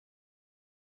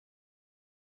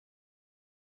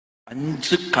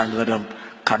5 തരം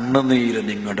കണ്ണുനീര്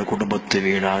നിങ്ങളുടെ കുടുംബത്തെ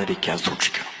വീഴാതിരിക്കാൻ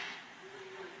സൂക്ഷിക്കണം.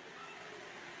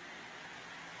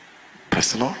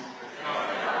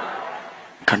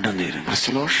 കണ്ണുനീര്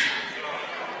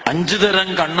 5 തരം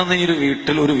കണ്ണുനീര്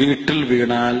ഒരു വീട്ടിൽ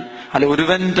വീണാൽ, അല്ല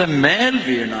ഒരുവന്റെ മേൽ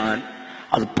വീണാൽ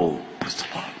അത് പോവും.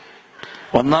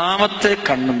 ഒന്നാമത്തെ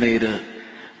കണ്ണുനീര്,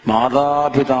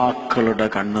 മാതാപിതാക്കളുടെ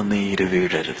കണ്ണുനീര്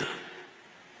വീഴരുത്.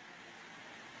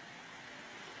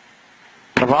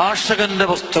 പ്രഭാഷകന്റെ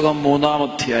പുസ്തകം 3-ാം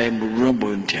അധ്യായം മുഴുവൻ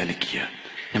പോയി ധ്യാനിക്കുക.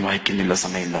 ഞാൻ വായിക്കുന്നില്ല,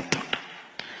 സമയമില്ലാത്തതുകൊണ്ട്.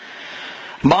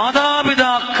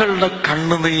 മാതാപിതാക്കളുടെ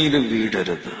കണ്ണുനീര്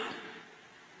വീഴരുത്.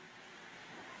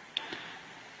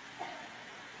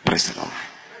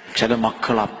 ചില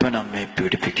മക്കൾ അപ്പനമ്മയെ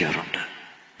പീഡിപ്പിക്കാറുണ്ട്.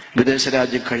 വിദേശ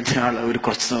രാജ്യം കഴിഞ്ഞ ഒരു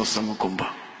കുറച്ച് ദിവസം മുമ്പ്,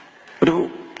 ഒരു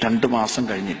 2 മാസം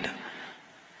കഴിഞ്ഞില്ല,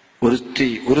 ഒരു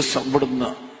ഇവിടുന്ന്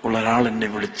ഉള്ള ഒരാൾ എന്നെ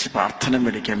വിളിച്ച് പ്രാർത്ഥന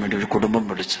മേടിക്കാൻ വേണ്ടി ഒരു കുടുംബം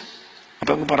വിളിച്ചു.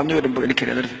 അപ്പൊ അങ്ങ് പറഞ്ഞു വരുമ്പോ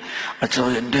എനിക്കറിയാം, അച്ഛാ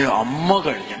എന്റെ അമ്മ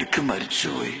കഴിഞ്ഞ് എനിക്ക്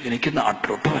മരിച്ചുപോയി, എനിക്ക്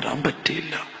നാട്ടിലോട്ട് വരാൻ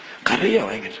പറ്റിയില്ല, കരയാ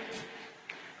ഭയങ്കര.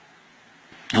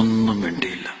 ഒന്നും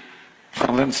വേണ്ടിയില്ല,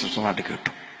 നാട്ടിൽ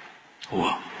കേട്ടു.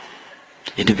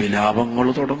 ഇനി വിലാപങ്ങൾ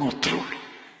തുടങ്ങും, അത്രേ ഉള്ളൂ.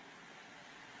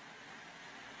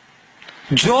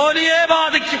 ജോലിയെ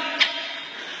ബാധിക്കും.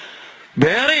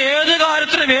 വേറെ ഏത്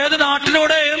കാര്യത്തിനും ഏത്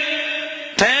നാട്ടിലൂടെയും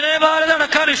തേനേപാല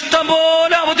നടക്കാൻ ഇഷ്ടം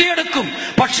പോലെ അവധിയെടുക്കും.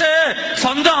 പക്ഷേ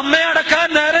സ്വന്തം അമ്മയെ അടക്കാൻ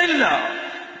നേരമില്ല.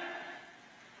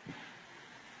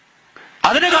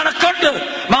 അതിന് കണക്കുണ്ട്.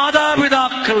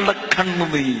 മാതാപിതാക്കളുടെ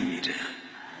കണ്ണുനീര്,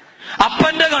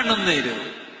 അപ്പന്റെ കണ്ണുനീര്.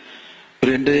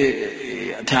 എന്റെ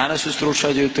ധ്യാന ശുശ്രൂഷ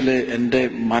ജീവിതത്തില് എന്റെ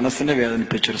മനസ്സിനെ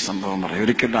വേദനിപ്പിച്ചൊരു സംഭവം പറയും.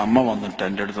 ഒരിക്കലും അമ്മ വന്നിട്ട്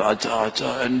എന്റെ അടുത്ത്, അച്ഛാ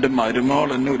എന്റെ മരുമകൾ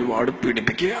എന്നെ ഒരുപാട്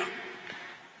പീഡിപ്പിക്കുക,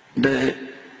 എന്റെ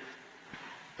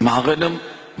മകനും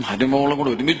മരുമകളും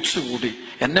കൂടെ ഒരുമിച്ച് കൂടി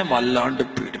എന്നെ വല്ലാണ്ട്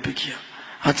പീഡിപ്പിക്കുക,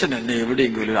 അച്ഛൻ എന്നെ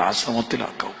എവിടെയെങ്കിലും ഒരു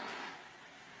ആശ്രമത്തിലാക്കാവും,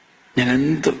 ഞാൻ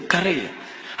എന്ത് കരയുക.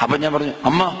 അപ്പൊ ഞാൻ പറഞ്ഞു,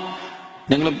 അമ്മ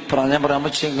നിങ്ങൾ ഞാൻ പറയാം,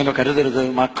 അമ്മച്ചി ഇങ്ങനെ കരുതരുത്,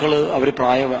 മക്കള്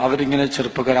അവരിങ്ങനെ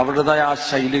ചെറുപ്പക്കാർ, അവരുടേതായ ആ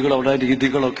ശൈലികൾ, അവരുടെ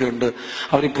രീതികളൊക്കെ ഉണ്ട്,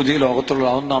 അവർ പുതിയ ലോകത്തുള്ള,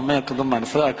 അതൊന്നും അമ്മയൊക്കെ ഒന്ന്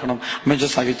മനസ്സിലാക്കണം, അമ്മച്ച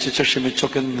സഹിച്ച്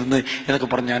ക്ഷമിച്ചൊക്കെ നിന്ന് എന്നൊക്കെ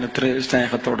പറഞ്ഞ് ഞാൻ ഇത്ര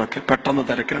സ്നേഹത്തോടൊക്കെ പെട്ടെന്ന്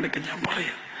തിരക്കിനിടയ്ക്ക് ഞാൻ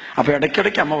പറയാം. അപ്പൊ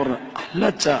ഇടയ്ക്കിടയ്ക്ക് അമ്മ പറഞ്ഞു,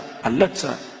 അല്ലച്ച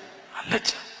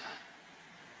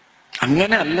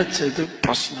അങ്ങനെ അല്ലച്ച, ഇത്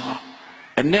പ്രശ്നമാ,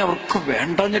 എന്നെ അവർക്ക്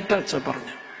വേണ്ടഞ്ഞിട്ട് അച്ഛ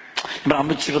പറഞ്ഞു.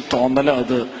 അമ്മച്ചിയുടെ തോന്നല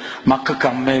അത്, മക്കൾക്ക്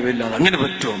അമ്മയെ ഇല്ലാതെ അങ്ങനെ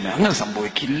പറ്റുമോ അമ്മ, അങ്ങനെ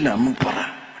സംഭവിക്കില്ല അമ്മ പറ.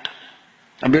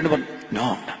 അമ്മയോട് പറഞ്ഞു, നോ.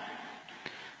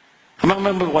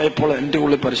 അമ്മ പോയപ്പോൾ എന്റെ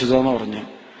ഉള്ളിൽ പരിശുദ്ധമെന്ന് പറഞ്ഞു,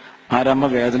 ആരമ്മ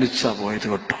വേദനിച്ചാ പോയത്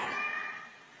കേട്ടോ.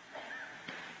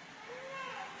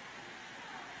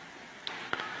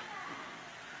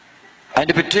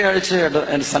 അതിന്റെ പിറ്റേ ആഴ്ച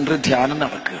സെന്ററിൽ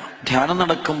ധ്യാനം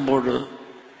നടക്കുമ്പോൾ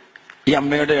ഈ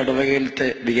അമ്മയുടെ ഇടവകയിലത്തെ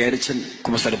വികാരിച്ചൻ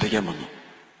കുമ്പസാരിപ്പിക്കാൻ വന്നു.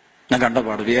 ഞാൻ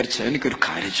കണ്ടപാട് വിചാരിച്ച എനിക്കൊരു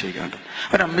കാര്യം ചോദിക്കാണ്ട്.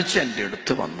 ഒരമ്മച്ചി എൻ്റെ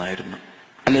അടുത്ത് വന്നായിരുന്നു.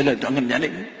 അല്ലല്ലോ അങ്ങനെ ഞാൻ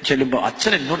ചെല്ലുമ്പോ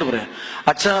അച്ഛൻ എന്നോട് പറയാം,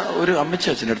 അച്ഛ ഒരു അമ്മച്ചി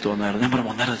അച്ഛൻ്റെ അടുത്ത് വന്നായിരുന്നു. ഞാൻ പറഞ്ഞു,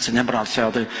 വന്നായിരുന്നു അച്ഛൻ. ഞാൻ പറഞ്ഞു, അച്ഛ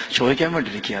അത് ചോദിക്കാൻ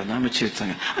വേണ്ടിയിരിക്കുകയായിരുന്നു. അമ്മച്ചി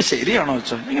വെച്ചങ്ങനെ, അത് ശരിയാണോ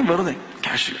അച്ഛ? ഞാൻ വെറുതെ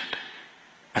കാഷ്വലായിട്ട്,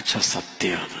 അച്ഛ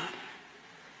സത്യം അത്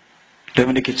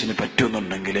ഡൊമിനിക് അച്ഛന്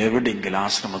പറ്റുമെന്നുണ്ടെങ്കിൽ എവിടെയെങ്കിലും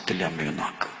ആശ്രമത്തിൽ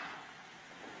അമ്മയൊന്നാക്കും.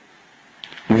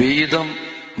 വീതം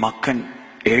മക്കൻ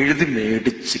എഴുതി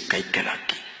മേടിച്ച്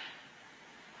കൈക്കലാക്കി.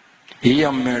 ഈ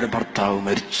അമ്മയുടെ ഭർത്താവ്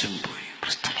മരിച്ചും പോയി.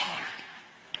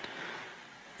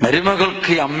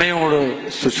 മരുമകൾക്ക് ഈ അമ്മയോട്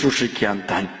ശുശ്രൂഷിക്കാൻ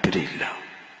താല്പര്യമില്ല.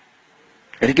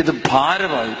 എനിക്കിത്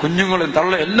ഭാരമായി. കുഞ്ഞുങ്ങളും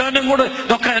തള്ള എല്ലാവരും കൂടെ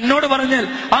നോക്കാൻ എന്നോട് പറഞ്ഞാൽ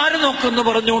ആര് നോക്കുമെന്ന്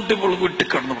പറഞ്ഞുകൊണ്ട് ഇപ്പോൾ വീട്ടിൽ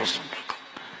പ്രശ്നം ഉണ്ടാക്കും.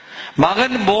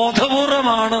 മകൻ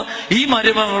ബോധപൂർവമാണ് ഈ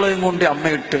മരുമകളെയും കൊണ്ട്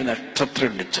അമ്മയിട്ട്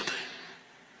നക്ഷത്രം ഇടിച്ചത്.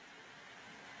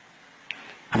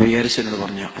 അപ്പൊ വിചാരിച്ചെന്നോട്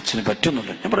പറഞ്ഞു, അച്ഛന്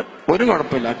പറ്റുന്നില്ല. ഞാൻ പറയാം, ഒരു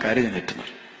കുഴപ്പമില്ല, ആ കാര്യം ഞാൻ ഏറ്റുന്നു.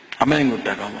 അമ്മയും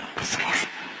കൂട്ടാക്കാൻ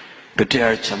പിറ്റേ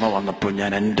ആഴ്ച അമ്മ വന്നപ്പോൾ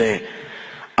ഞാൻ എൻ്റെ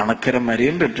അണക്കര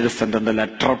മരിയൻ പെറ്റൊരു സെന്ററിന്റെ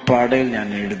അttappadiയിൽ ഞാൻ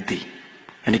എഴുതി,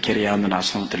 എനിക്കറിയാവുന്ന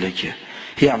ആശ്രമത്തിലേക്ക്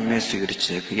ഈ അമ്മയെ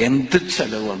സ്വീകരിച്ചേക്ക്, എന്ത്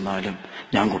ചെലവ് വന്നാലും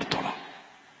ഞാൻ കൊടുത്തോളാം.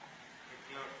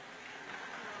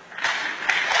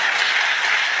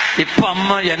 ഇപ്പൊ അമ്മ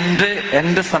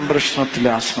എന്റെ സംരക്ഷണത്തിൽ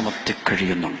ആശ്രമത്തിൽ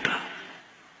കഴിയുന്നുണ്ട്.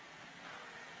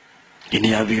 ഇനി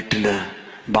ആ വീട്ടില്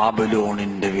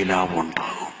ബാബലോണിന്റെ വിലാപം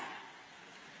ഉണ്ടാകും.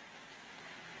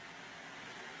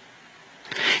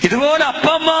 ഇതുപോലെ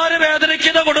അപ്പന്മാര്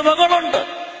വേദനിക്കുന്ന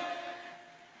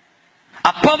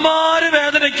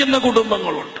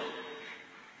കുടുംബങ്ങളുണ്ട്.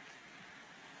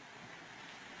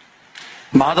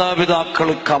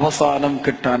 മാതാപിതാക്കൾക്ക് അവസാനം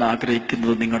കിട്ടാൻ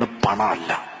ആഗ്രഹിക്കുന്നത് നിങ്ങളുടെ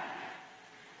പണമല്ല,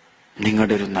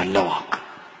 നിങ്ങളുടെ ഒരു നല്ല വാക്ക്,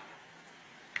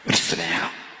 ഒരു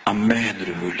സ്നേഹം, അമ്മേ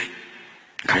എന്നൊരു വിളി.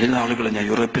 കഴിഞ്ഞ നാളുകൾ ഞാൻ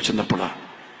യൂറോപ്പിൽ ചെന്നപ്പോൾ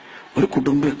ഒരു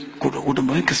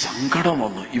കുടുംബം എനിക്ക് സങ്കടം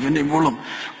വന്നു. ഇവളും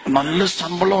നല്ല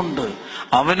ശമ്പളമുണ്ട്,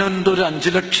 അവനുണ്ട് ഒരു 5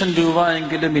 ലക്ഷം രൂപ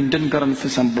എങ്കിലും ഇന്ത്യൻ കറൻസി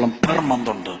ശമ്പളം പെർ മന്ത്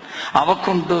ഉണ്ട്,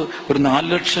 അവക്കുണ്ട് ഒരു 4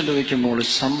 ലക്ഷം രൂപയ്ക്ക് മുകളിൽ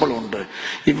ശമ്പളമുണ്ട്.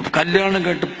 കല്യാണം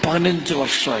കേട്ട് 15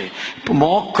 വർഷമായി. ഇപ്പൊ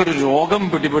മോക്കൊരു രോഗം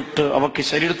പിടിപെട്ട് അവക്ക്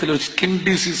ശരീരത്തിൽ ഒരു സ്കിൻ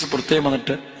ഡിസീസ് പ്രത്യേകം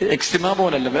വന്നിട്ട്, എക്സിമ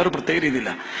പോലല്ല, വേറെ പ്രത്യേക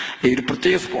രീതിയില്ല, ഈ ഒരു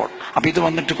പ്രത്യേക സ്പോട്ട്. അപ്പൊ ഇത്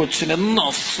വന്നിട്ട് കൊച്ചിന് എന്ന്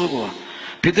അസുഖമാണ്.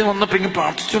 ഇത് വന്നപ്പോ ഇങ്ങനെ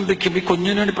പ്രാർത്ഥിച്ചുകൊണ്ടിരിക്കും, ഈ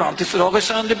കുഞ്ഞിന് വേണ്ടി പ്രാർത്ഥിച്ചു,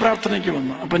 രോഗശാന്തി പ്രാർത്ഥനയ്ക്ക്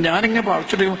വന്നു. അപ്പൊ ഞാനിങ്ങനെ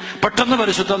പ്രാർത്ഥിച്ചിരിക്കും, പെട്ടെന്ന്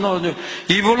പരിശുദ്ധന്ന് പറഞ്ഞു,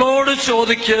 ഇവളോട്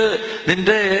ചോദിക്ക്,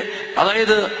 നിന്റെ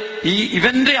അതായത്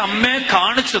ഇവന്റെ അമ്മയെ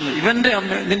കാണിച്ചെന്ന്, ഇവന്റെ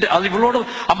അമ്മ നിന്റെ അത് ഇവളോട്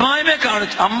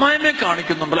അമ്മായിമ്മയെ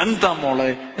കാണിക്കുന്നുണ്ടല്ലോ, എന്താ മോളെ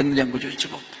എന്ന് ഞങ്ങൾക്ക്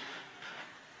ചോദിച്ചപ്പോ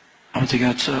അമ്മത്തേക്ക്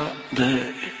ഇത്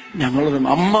ഞങ്ങൾ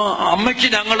അമ്മയ്ക്ക്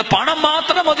ഞങ്ങൾ പണം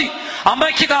മാത്രം മതി,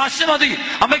 അമ്മയ്ക്ക് കാശ് മതി,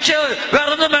 അമ്മയ്ക്ക്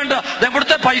വേറൊന്നും വേണ്ട,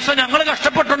 ഇവിടുത്തെ പൈസ ഞങ്ങൾ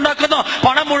കഷ്ടപ്പെട്ടുണ്ടാക്കുന്ന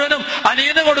പണം മുഴുവനും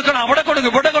അനിയന് കൊടുക്കണം, അവിടെ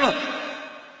കൊടുക്കും, ഇവിടെ കൊടുക്കും.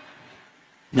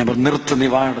 ഞാൻ നിർത്ത്, നീ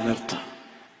വായുടെ നിർത്ത്.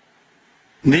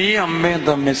 നീ അമ്മയും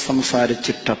തമ്മിൽ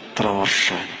സംസാരിച്ചിട്ട് എത്ര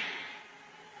വർഷം?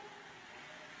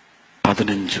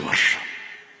 15 വർഷം.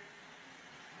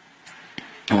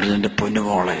 എന്റെ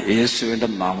പൊന്നുമോളെ, യേശുവിന്റെ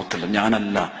നാമത്തിൽ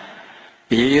ഞാനല്ല,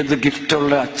 ഏത്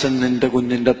ഗിഫ്റ്റുള്ള അച്ഛൻ നിന്റെ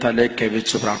കുഞ്ഞിന്റെ തലയെ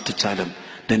കവിച്ച് പ്രാർത്ഥിച്ചാലും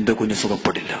നിന്റെ കുഞ്ഞ്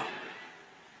സുഖപ്പെടില്ല.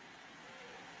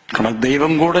 കാരണം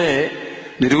ദൈവം കൂടെ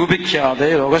നിരൂപിക്കാതെ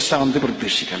രോഗശാന്തി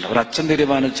പ്രതീക്ഷിക്കേണ്ട. ഒരച്ഛൻ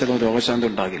തീരുമാനിച്ചാലും രോഗശാന്തി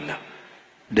ഉണ്ടാകില്ല,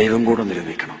 ദൈവം കൂടെ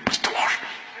നിരൂപിക്കണം.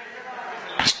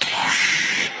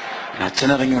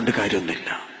 അച്ഛനിറങ്ങിക്കൊണ്ട് കാര്യമൊന്നുമില്ല.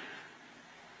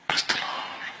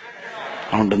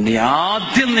 അതുകൊണ്ട് നീ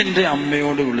ആദ്യം നിന്റെ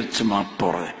അമ്മയോട് വിളിച്ച്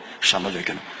മാപ്പോറെ ക്ഷമ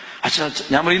ചോദിക്കണം. അച്ഛാ,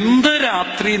 ഞാൻ ഇന്ന്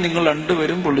രാത്രി നിങ്ങൾ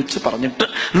രണ്ടുപേരും വിളിച്ച് പറഞ്ഞിട്ട്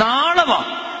നാളെ വാ,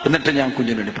 എന്നിട്ട് ഞാൻ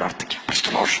കുഞ്ഞിന് വേണ്ടി പ്രാർത്ഥിക്കാം.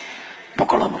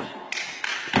 പൊക്കോളാൻ പറഞ്ഞു.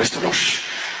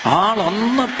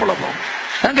 ആളന്നപ്പോളെ പോകും.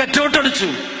 ഞാൻ കെറ്റോട്ടടിച്ചു.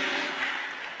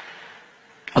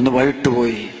 അന്ന് വൈകിട്ട്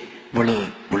പോയി ഇവള്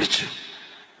വിളിച്ചു.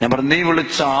 ഞാൻ പറഞ്ഞു, നീ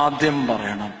വിളിച്ച ആദ്യം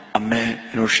പറയണം അമ്മേ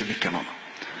എന്നോട് ക്ഷമിക്കണം,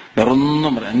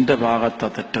 വേറൊന്നും പറയാം, എന്റെ ഭാഗത്തെ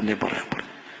തെറ്റെന്നീ പറയാൻ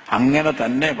പറഞ്ഞു. അങ്ങനെ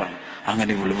തന്നെ പറഞ്ഞു.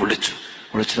 അങ്ങനെ ഇവള്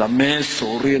വിളിച്ചിട്ട് അമ്മേ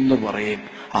സോറി എന്ന് പറയും.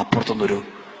 അപ്പുറത്തൊന്നൊരു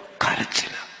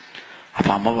കരച്ചില്ല. അപ്പൊ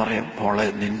അമ്മ പറയും, മോളെ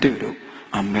നിന്റെ ഒരു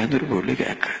അമ്മേന്നൊരു വിളി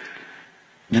കേൾക്ക,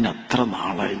 ഞാൻ അത്ര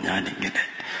നാളായി ഞാനിങ്ങനെ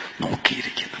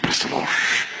നോക്കിയിരിക്കുന്നു.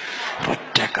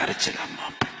 ഒറ്റ കരച്ചില്ല അമ്മ.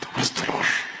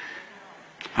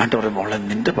 ആണ്ട് പറയും, മോളെ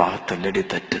നിന്റെ ഭാഗത്തല്ലടി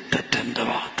തെറ്റെന്റെ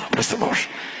ഭാഗത്ത്.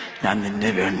 ഞാൻ നിന്നെ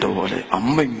വേണ്ട പോലെ.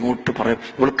 അമ്മ ഇങ്ങോട്ട് പറയും,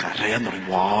 ഇവള് കരയാൻ തുടങ്ങി,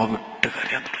 വാവിട്ട്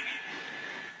കരയാൻ തുടങ്ങി.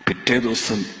 പിറ്റേ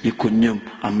ദിവസം ഈ കുഞ്ഞും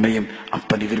അമ്മയും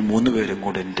അപ്പൻ ഇവർ 3 പേരും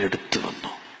കൂടെ എൻ്റെ അടുത്ത്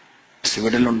വന്നു.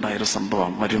 സ്വീഡനിലുണ്ടായൊരു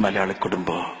സംഭവം, ഒരു മലയാളി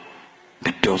കുടുംബം.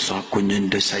 പിറ്റേ ദിവസം ആ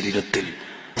കുഞ്ഞിന്റെ ശരീരത്തിൽ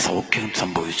സൗഖ്യം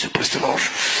സംഭവിച്ചു.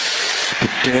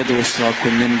 പിറ്റേ ദിവസം ആ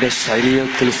കുഞ്ഞിന്റെ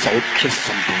ശരീരത്തിൽ സൗഖ്യം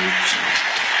സംഭവിച്ചു.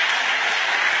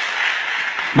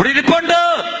 ഇവിടെ ഇരിപ്പുണ്ട്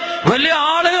വലിയ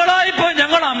ആളുകളായിപ്പോ.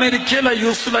 ഞങ്ങൾ അമേരിക്കയിലെ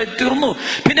യൂസ്ഫുള്ളായി തീർന്നു.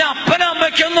 പിന്നെ അപ്പനും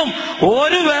അമ്മയ്ക്കൊന്നും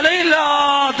ഒരു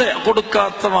വിലയില്ലാതെ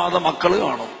കൊടുക്കാത്ത മക്കള്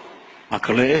കാണും.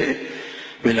 മക്കളെ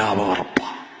വിലാപം ഉറപ്പ.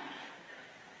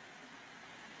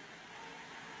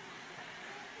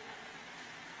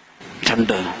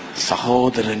 രണ്ട്,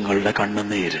 സഹോദരങ്ങളുടെ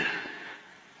കണ്ണുനീര്.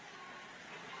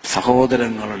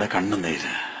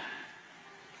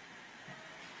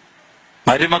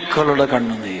 മരുമക്കളുടെ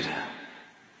കണ്ണുനീര്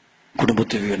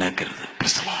കുടുംബത്തെ വീണേക്കരുത്.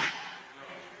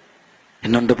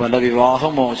 ഇന്നുണ്ട് പല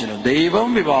വിവാഹമോചനം. ദൈവം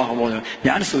വിവാഹമോചനം.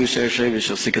 ഞാൻ സുവിശേഷയെ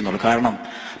വിശ്വസിക്കുന്നുള്ളൂ. കാരണം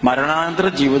മരണാനന്തര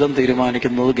ജീവിതം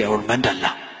തീരുമാനിക്കുന്നത് ഗവൺമെന്റ് അല്ല.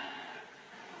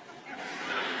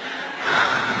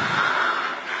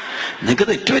 നിങ്ങൾക്ക്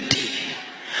തെറ്റുപറ്റി.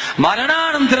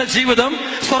 മരണാനന്തര ജീവിതം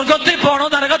സ്വർഗത്തിൽ പോണോ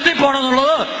നരകത്തിൽ പോണോ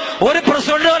എന്നുള്ളത് ഒരു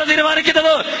പ്രസിഡന്റ് വരെ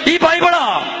തീരുമാനിക്കുന്നത് ഈ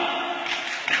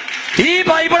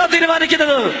ബൈബിളാ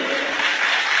തീരുമാനിക്കുന്നത്.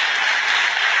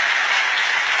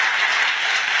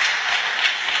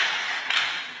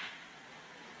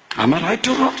 Am I right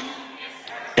or not?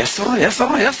 Yes or no? Yes or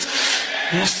no? Yes.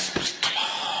 Yes, praise the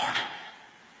Lord.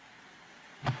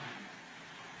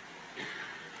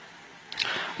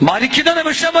 മരിക്കുന്ന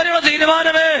നിമിഷം വരെയുള്ള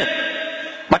തീരുമാനമേ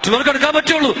മറ്റുള്ളവർക്ക് എടുക്കാൻ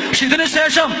പറ്റുള്ളൂ. പക്ഷെ ഇതിനു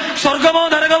ശേഷം സ്വർഗമോ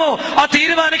നരകമോ ആ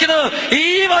തീരുമാനിക്കുന്നത് ഈ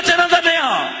വചനം തന്നെയാ.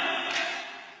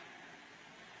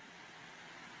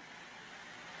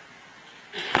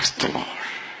 Praise the Lord.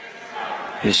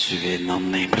 യേശുവേ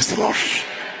നന്ദി. Praise the Lord.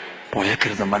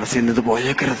 പോയേക്കരുത്, മനസ്സിൽ നിന്ന് ഇത്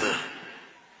പോയേക്കരുത്,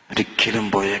 ഒരിക്കലും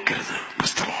പോയേക്കരുത്.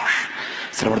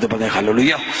 പറഞ്ഞ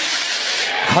ഹല്ലേലൂയ,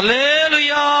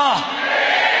 ഹല്ലേലൂയ.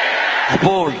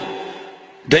 അപ്പോൾ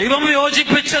ദൈവം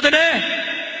യോജിപ്പിച്ചതിനെ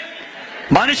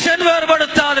മനുഷ്യൻ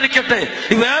വേർപെടുത്താതിരിക്കട്ടെ.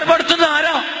 ഈ വേർപെടുത്തുന്ന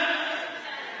ആരാ?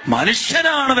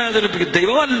 മനുഷ്യനാണ് വേദനിപ്പിക്കുന്നത്,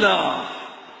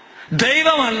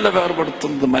 ദൈവമല്ല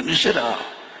വേർപെടുത്തുന്നത്, മനുഷ്യരാ.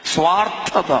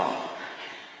 സ്വാർത്ഥത.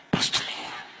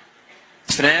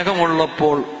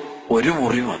 സ്നേഹമുള്ളപ്പോൾ ഒരു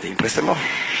മുറി മതി.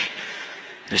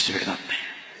 യേശുവേ നന്ദി.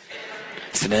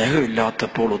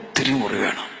 സ്നേഹമില്ലാത്തപ്പോൾ ഒത്തിരി മുറി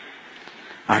വേണം.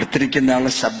 അടുത്തിരിക്കുന്ന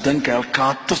ആളുടെ ശബ്ദം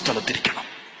കേൾക്കാത്ത സ്ഥലത്തിരിക്കണം.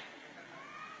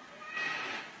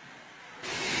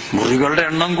 മുറികളുടെ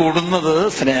എണ്ണം കൂടുന്നത്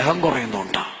സ്നേഹം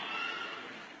കുറയുന്നുണ്ടാ.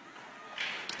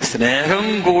 സ്നേഹം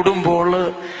കൂടുമ്പോൾ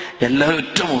എല്ലാം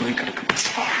ഒറ്റ മുറി കിടക്കും.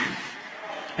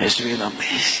 യേശുവേ നന്ദി.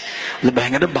 അത്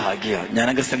ഭയങ്കര ഭാഗ്യമാണ്.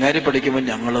 ഞാനൊക്കെ സെമിനാരി പഠിക്കുമ്പോൾ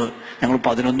ഞങ്ങൾ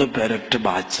 11 പേരൊറ്റ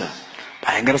ബാച്ച്.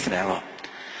 ഭയങ്കര സ്നേഹമാണ്.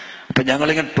 അപ്പൊ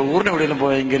ഞങ്ങളിങ്ങനെ ടൂറിന് എവിടെയെങ്കിലും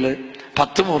പോയെങ്കിൽ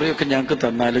 10 മുറിയൊക്കെ ഞങ്ങൾക്ക്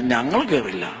തന്നാലും ഞങ്ങൾ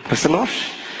കയറില്ല. പ്രസലോഷ്.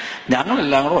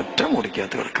 ഞങ്ങളെല്ലാം കൂടെ ഒറ്റ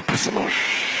മുറിക്കകത്ത് കിടക്കും. പ്രസലോഷ്.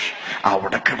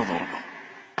 അവിടെ കിടന്നുറങ്ങും.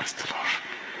 പ്രസലോഷ്.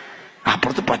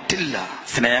 അപ്പുറത്ത് പറ്റില്ല.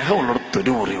 സ്നേഹമുള്ളിടത്ത്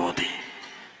 1 മുറി മതി.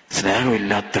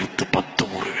 സ്നേഹമില്ലാത്തടത്ത് 10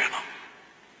 മുറി വേണം.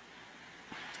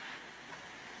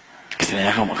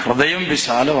 സ്നേഹം, ഹൃദയം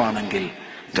വിശാലമാണെങ്കിൽ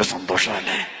ഇത്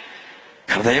സന്തോഷമല്ലേ?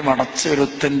 ഹൃദയം അടച്ച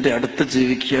ഒരുത്തന്റെ അടുത്ത്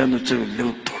ജീവിക്കുക എന്ന് വെച്ചാൽ വലിയ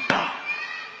ബുദ്ധിമുട്ടാ.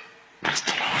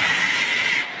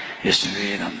 യേശുവേ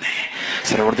നന്ദി.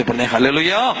 സർവ്വത്തിൽ പറഞ്ഞേ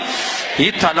ഹല്ലേലൂയ. ഈ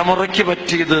തലമുറയ്ക്ക്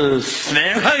പറ്റിയത്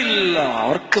സ്നേഹമില്ല.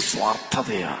 അവർക്ക്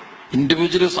സ്വാർത്ഥതയാ.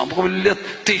 ഇൻഡിവിജ്വൽ നമുക്ക് വലിയ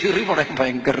തിയറി പറയാൻ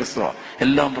ഭയങ്കര രസമാണ്.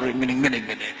 എല്ലാം പറയും ഇങ്ങനെ ഇങ്ങനെ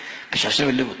ഇങ്ങനെ. ശേഷം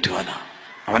വലിയ ബുദ്ധിമാനാ.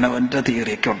 അവനവന്റെ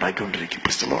തിയറിയൊക്കെ ഉണ്ടാക്കിക്കൊണ്ടിരിക്കും.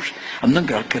 ക്രിസ്തുലോഷ്. ഒന്നും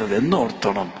കേൾക്കരുത്. എന്നും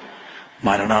ഓർത്തോണം,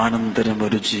 മരണാനന്തരം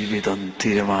ഒരു ജീവിതം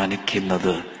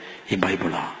തീരുമാനിക്കുന്നത് ഈ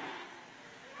ബൈബിളാ,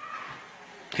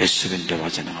 യേശുവിന്റെ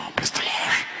വചനമാ.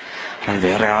 ക്രിസ്തുലോഷ്.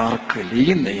 വേറെ ആർക്കും ഈ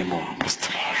നിയമമാണ്.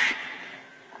 ക്രിസ്തുലോഷ്.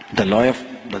 ദ ലോ ഓഫ്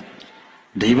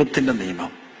ദൈവത്തിന്റെ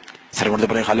നിയമം. സർവ്വത്തിൽ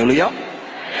പറയാം ഹല്ലേലൂയ.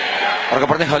 അവർക്ക്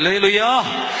പറഞ്ഞ ഹല്ലേലൂയ.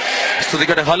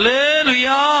 സ്തുതിക്കട്ടെ. Hallelujah,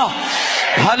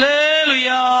 hallelujah.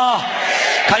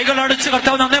 കൈകൾ അടിച്ച്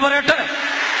കർത്താവ് നന്ദി പറയട്ടെ.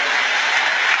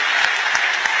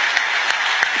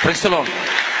 Praise the Lord.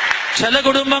 ചില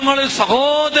കുടുംബങ്ങളിൽ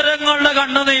സഹോദരങ്ങളുടെ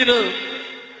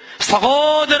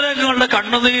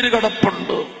കണ്ണുനീര്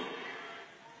കിടപ്പുണ്ട്.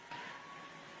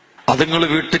 അതുങ്ങൾ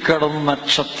വീട്ടിൽ കിടന്ന്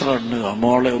നക്ഷത്രമുണ്ട്.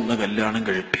 മോളെ ഒന്ന് കല്യാണം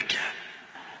കഴിപ്പിക്കാൻ,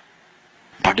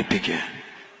 പഠിപ്പിക്കാൻ.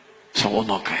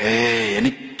 നോക്ക.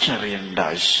 എനിക്കറിയേണ്ട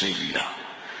ആവശ്യമില്ല.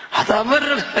 അത്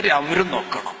അവരുടെ കാര്യം അവരും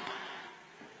നോക്കണം.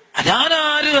 ഞാൻ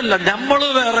ആരുമല്ല, നമ്മള്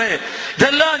വേറെ.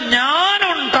 ഇതെല്ലാം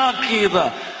ഞാനുണ്ടാക്കിയത്.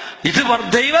 ഇത്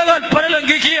ദൈവകൽപ്പന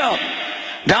ലംഘിക്കുക.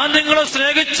 ഞാൻ നിങ്ങളെ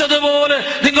സ്നേഹിച്ചതുപോലെ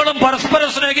നിങ്ങളും പരസ്പരം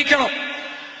സ്നേഹിക്കണം.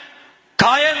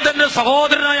 കായൻ തന്റെ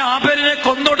സഹോദരനായ ആബേലിനെ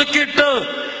കൊന്നൊടുക്കിയിട്ട്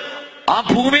ആ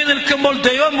ഭൂമിയിൽ നിൽക്കുമ്പോൾ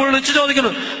ദൈവം വിളിച്ചു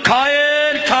ചോദിക്കുന്നു,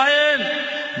 കായൻ, കായൻ,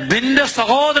 നിന്റെ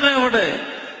സഹോദരൻ എവിടെ?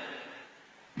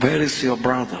 Where is your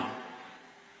brother?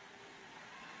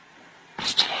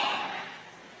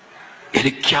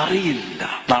 എനിക്കറിയില്ല.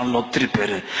 എന്നാണല്ലോ ഒത്തിരി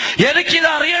പേര്. എനിക്കിത്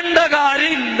അറിയേണ്ട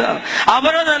കാര്യമില്ല.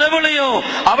 അവരുടെ നിലവിളിയോ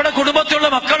അവരുടെ കുടുംബത്തിലുള്ള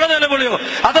മക്കളുടെ നിലവിളിയോ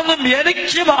അതൊന്നും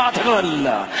എനിക്ക് ബാധകമല്ല.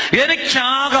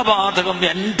 എനിക്കാകെ ബാധകം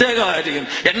എന്റെ കാര്യം.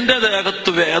 എന്റെ ദേഹത്ത്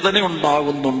വേദന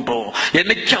ഉണ്ടാകുന്നുണ്ടോ,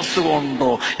 എനിക്ക്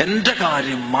അസുഖമുണ്ടോ, എന്റെ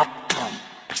കാര്യം മാത്രം.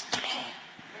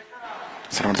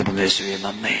 യേശുവേ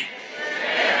നന്ദി.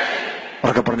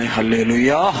 ഉറക്കെ പറഞ്ഞേ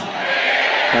ഹല്ലേലൂയ.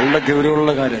 നല്ല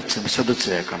ഗൗരവമുള്ള കാര്യം ശ്രദ്ധിച്ച്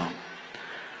കേൾക്കണം.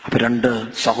 അപ്പൊ 2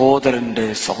 സഹോദരന്റെ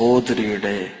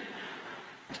സഹോദരിയുടെ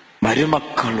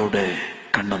മരുമക്കളുടെ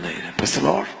കണ്ണുനീര്. Praise the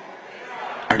Lord.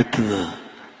 അടുത്തത്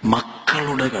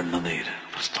മക്കളുടെ കണ്ണുനീര്.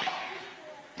 Praise the Lord.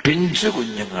 പിഞ്ചു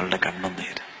കുഞ്ഞുങ്ങളുടെ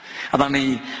കണ്ണുനീര്. അതാണ്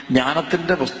ഈ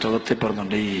ജ്ഞാനത്തിന്റെ പുസ്തകത്തിൽ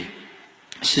പറഞ്ഞുകൊണ്ട് ഈ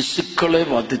ശിശുക്കളെ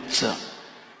വധിച്ച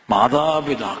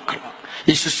മാതാപിതാക്കൾ,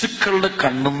 ഈ ശിശുക്കളുടെ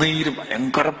കണ്ണുനീര്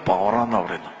ഭയങ്കര പവറാന്ന്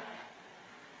പറയുന്നത്.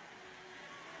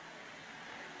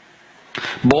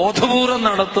 ബോധപൂർവം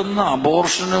നടത്തുന്ന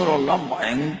അബോർഷനുകളെല്ലാം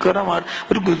ഭയങ്കരമായ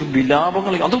ഒരു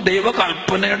വിലാപങ്ങൾ. അത്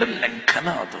ദൈവകൽപ്പനയുടെ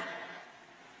ലംഘനം. അത്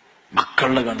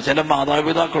മക്കളുടെ കണ്ണ്. ചില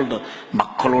മാതാപിതാക്കളുണ്ട്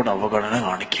മക്കളോട് അവഗണന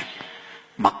കാണിക്കും,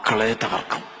 മക്കളെ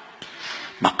തകർക്കും,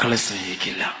 മക്കളെ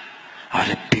സ്നേഹിക്കില്ല,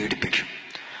 അവരെ പീഡിപ്പിക്കും,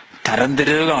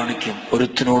 തരംതിരിവ് കാണിക്കും.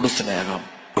 ഒരുത്തിനോട് സ്നേഹം,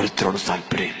 ഒരുത്തിനോട്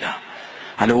താല്പര്യമില്ല.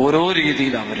 അല്ല, ഓരോ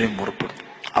രീതിയിൽ അവരെ മുറിപ്പെടുത്തും.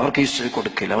 അവർക്ക് ഈശോയെ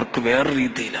കൊടുക്കില്ല. അവർക്ക് വേറെ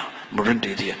രീതിയിലാണ്, മുഴുവൻ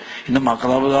രീതിയാണ്. ഇന്ന്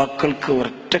മാതാപിതാക്കൾക്ക്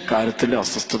ഒറ്റ കാര്യത്തിൽ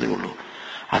അസ്വസ്ഥതയുള്ളൂ,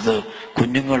 അത്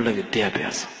കുഞ്ഞുങ്ങളുടെ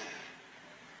വിദ്യാഭ്യാസം.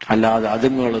 അല്ലാതെ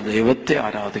അതുങ്ങൾ ദൈവത്തെ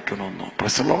ആരാധിക്കണമെന്നോ,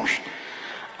 പ്രസലോഷ്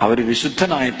അവർ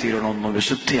വിശുദ്ധനായിത്തീരണമെന്നോ,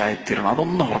 വിശുദ്ധിയായിത്തീരണം,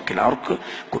 അതൊന്നും അവർക്കില്ല. അവർക്ക്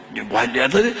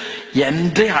അത്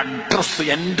എന്റെ അഡ്രസ്,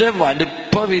 എന്റെ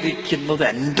വലിപ്പം ഇരിക്കുന്നത്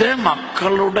എന്റെ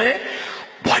മക്കളുടെ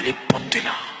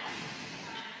വലിപ്പത്തിലാണ്.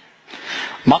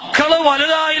 മക്കള്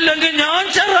വലുതായില്ലെങ്കിൽ ഞാൻ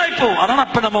ചെറുതായിപ്പോവും. അതാണ്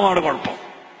അപ്പനമ്മമാരുടെ കുഴപ്പം.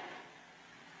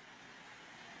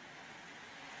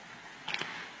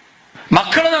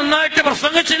 മക്കള് നന്നായിട്ട്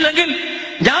പ്രസംഗിച്ചില്ലെങ്കിൽ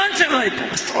ഞാൻ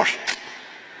ചെറുതായിപ്പോവും.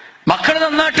 മക്കള്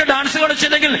നന്നായിട്ട് ഡാൻസ്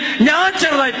കളിച്ചില്ലെങ്കിൽ ഞാൻ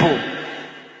ചെറുതായിപ്പോവും.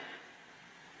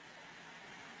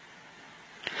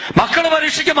 മക്കൾ മക്കൾ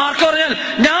പരീക്ഷയ്ക്ക് മാർക്ക് പറഞ്ഞാൽ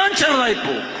ഞാൻ ചെറുതായി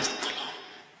പോകും.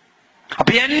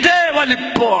 അപ്പൊ എന്റെ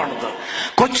വലിപ്പമാണിത്.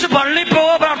 കൊച്ചു പള്ളി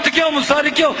പോവോ, പ്രാർത്ഥിക്കോ,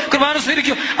 മുസാരിക്കോ, കുർബാന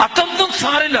സ്വീകരിക്കോ, അതൊന്നും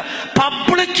സാരില്ല.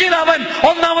 പബ്ലിക്കിൽ അവൻ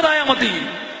ഒന്നാമതായാൽ മതി.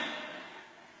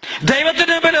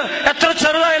 ദൈവത്തിന്റെ മുമ്പിൽ എത്ര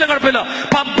ചെറുതായാലും കുഴപ്പമില്ല.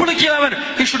 പബ്ലിക്കിൽ അവൻ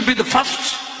he should be the first.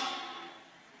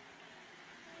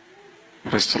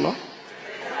 Praise the Lord.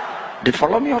 Do you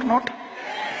follow me or not?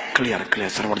 Clear.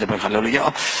 Hallelujah.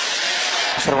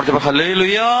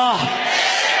 Hallelujah.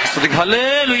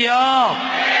 Hallelujah.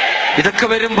 ഇതൊക്കെ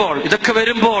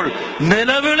വരുമ്പോൾ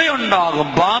നിലവിളി ഉണ്ടാകും.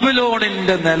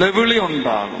 ബാബിലോണിന്റെ നിലവിളി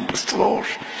ഉണ്ടാകും.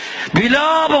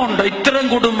 വിലാപമുണ്ട്. ഇത്തരം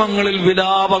കുടുംബങ്ങളിൽ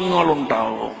വിലാപങ്ങൾ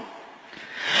ഉണ്ടാകും.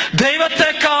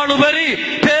 ദൈവത്തെക്കാൾ ഉപരി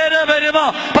പേര് പെരുമ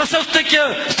പ്രശസ്തിക്ക്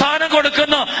സ്ഥാനം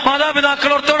കൊടുക്കുന്ന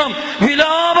മാതാപിതാക്കളോർത്തോളം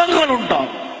വിലാപങ്ങൾ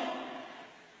ഉണ്ടാകും.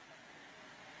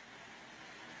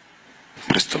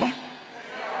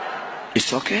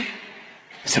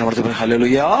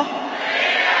 ഹല്ലേലൂയ.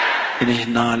 ഇനി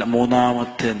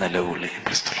മൂന്നാമത്തെ നിലവിളി.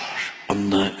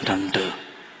 1, 2,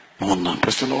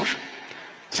 3.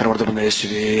 സർവ്വ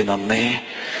യേശുവേ നന്ദി.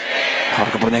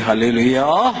 അവർക്ക് പറഞ്ഞേ ഹല്ലേലൂയ,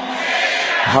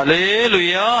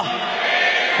 ഹല്ലേലൂയ.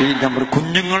 ഈ നമ്മുടെ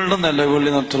കുഞ്ഞുങ്ങളുടെ നിലവിളി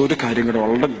നടത്ത ഒരു കാര്യം കൂടെ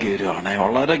വളരെ ഗൗരവമാണ്,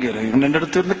 വളരെ ഗൗരവം. എൻ്റെ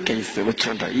അടുത്ത് വരുന്ന കേസ്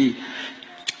വെച്ചോണ്ട ഈ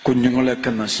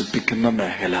കുഞ്ഞുങ്ങളെയൊക്കെ നശിപ്പിക്കുന്ന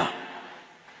മേഖല,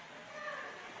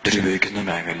 ദുരുപയോഗിക്കുന്ന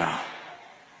മേഖല,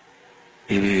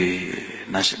 ഈ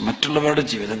മറ്റുള്ളവരുടെ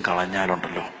ജീവിതം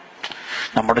കളഞ്ഞാലുണ്ടല്ലോ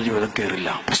നമ്മുടെ ജീവിതം കയറില്ല.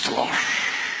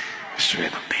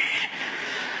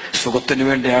 സുഖത്തിന്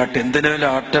വേണ്ടി ആട്ടെ, എന്തിനേലും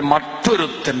ആട്ടെ,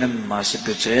 മറ്റൊരുത്തനെ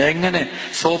നശിപ്പിച്ച് എങ്ങനെ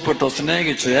സോപ്പിട്ടോ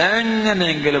സ്നേഹിച്ചു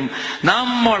എങ്ങനെയെങ്കിലും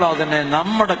നമ്മൾ അതിനെ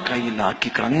നമ്മുടെ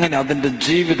കയ്യിലാക്കിക്കണം. അങ്ങനെ അതിന്റെ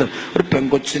ജീവിതം, ഒരു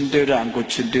പെൺകൊച്ചിന്റെ ഒരു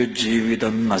ആൺകൊച്ചിന്റെ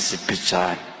ജീവിതം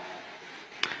നശിപ്പിച്ചാൽ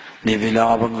നീ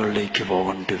വിലാപങ്ങളിലേക്ക്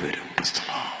പോകേണ്ടി വരും.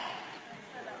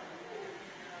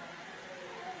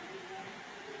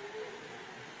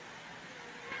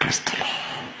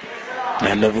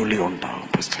 നിലവിളി ഉണ്ടാകും.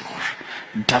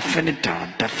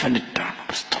 ഡെഫിനിറ്റാണ്.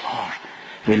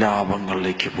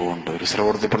 വിലാപങ്ങളിലേക്ക് പോകേണ്ട ഒരു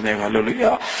സർവ്വത്തിൽ പറഞ്ഞ ഹല്ലേലൂയ,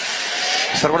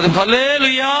 സർവ്വത്തിൽ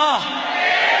ഹല്ലേലൂയ.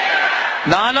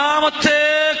 നാലാമത്തെ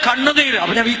കണ്ണുനീര്.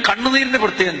 അപ്പൊ ഞാൻ ഈ കണ്ണുനീരിന്റെ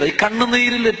പ്രത്യേകത എന്താ? ഈ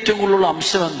കണ്ണുനീരിൽ ഏറ്റവും കൂടുതലുള്ള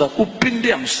അംശം എന്താ? ഉപ്പിന്റെ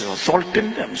അംശം,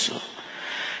 സോൾട്ടിന്റെ അംശം.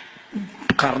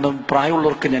 കാരണം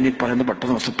പ്രായമുള്ളവർക്ക് ഞാൻ ഈ പറയുന്നത്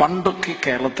പെട്ടെന്ന്, പണ്ടൊക്കെ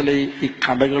കേരളത്തിലെ ഈ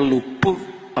കടകളിൽ ഉപ്പ്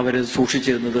അവര്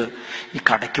സൂക്ഷിച്ചിരുന്നത് ഈ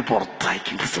കടയ്ക്ക്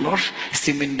പുറത്തായിരിക്കും.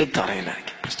 സിമെന്റ്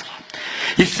തറയിലായിരിക്കും.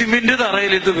 ഈ സിമെന്റ്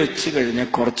തറയിൽ ഇത് വെച്ച് കഴിഞ്ഞാൽ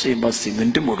കുറച്ച് കഴിയുമ്പോൾ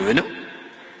സിമെന്റ് മുഴുവനും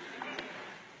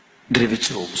ദ്രവിച്ചു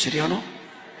പോകും. ശരിയാണോ?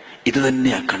 ഇത്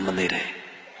തന്നെയാ കണ്ണുനീര്.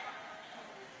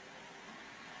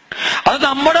 അത്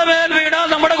നമ്മുടെ മേൽ വീണാൽ,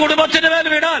 നമ്മുടെ കുടുംബത്തിന്റെ മേൽ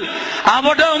വീണാൽ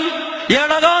അവിടം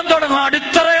ഇളകാൻ തുടങ്ങും.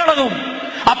 അടിത്തറ ഇളകും.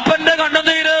 അപ്പന്റെ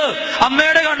കണ്ണുനീര്,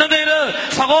 അമ്മയുടെ കണ്ണുനീര്,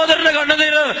 സഹോദരന്റെ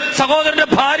കണ്ണുനീര്, സഹോദരന്റെ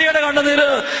ഭാര്യയുടെ കണ്ണുനീര്,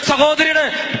 സഹോദരിയുടെ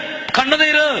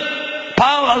കണ്ണുനീര്,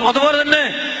 അതുപോലെ തന്നെ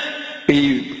ഈ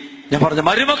ഞാൻ പറഞ്ഞ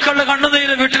മരുമക്കളുടെ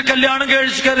കണ്ണുനീര്. വീട്ടിൽ കല്യാണം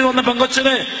കഴിച്ച് കയറി വന്ന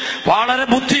പെങ്കൊച്ചിന് വളരെ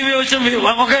ബുദ്ധി ഉപയോഗിച്ചും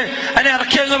ഒക്കെ അതിനെ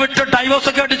ഇറക്കി അങ്ങ് വിട്ട് ഡൈവോഴ്സ്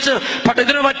ഒക്കെ അടിച്ച്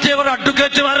ഇതിന് പറ്റിയ ഒരു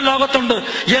അഡ്വക്കേറ്റുമാരും ലോകത്തുണ്ട്.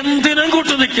 എന്തിനും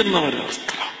കൂട്ടു നിൽക്കുന്നവരവസ്ഥ.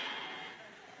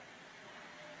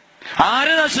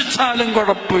 ആര് നശിച്ചാലും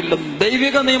കുഴപ്പമില്ല,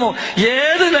 ദൈവിക നിയമം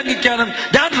ഏത് ലംഘിക്കാനും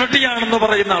ഞാൻ റെഡിയാണെന്ന്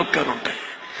പറയുന്ന ആൾക്കാരുണ്ട്.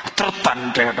 അത്ര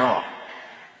തൻ്റെ ഇടോ.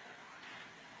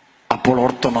 അപ്പോൾ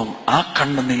ഓർത്തണം, ആ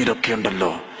കണ്ണുനീരൊക്കെ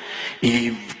ഉണ്ടല്ലോ ഈ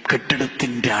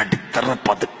കെട്ടിടത്തിന്റെ അടിത്തറ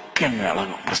പതുക്കെ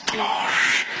ഇളകും.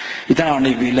 ഇതാണ്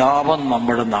ഈ വിലാപം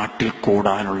നമ്മുടെ നാട്ടിൽ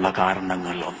കൂടാനുള്ള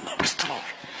കാരണങ്ങൾ. ഒന്ന്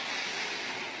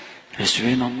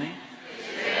യേശുവേ നന്ദി.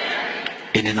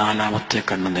 ഇനി നാലാമത്തെ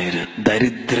കണ്ണുനീര്,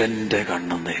 ദരിദ്രന്റെ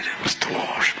കണ്ണുനീര്.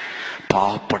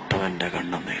 പാവപ്പെട്ടവന്റെ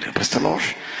കണ്ണുനീര്.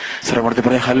 സർവ്വത്തിൽ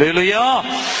പറയാം ഹല്ലേലൂയ.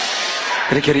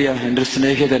 എനിക്കറിയാം, എൻ്റെ ഒരു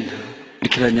സ്നേഹിതൻ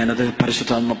ഒരിക്കലും ഞാനത്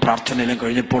പരിശുദ്ധ പ്രാർത്ഥനയിലും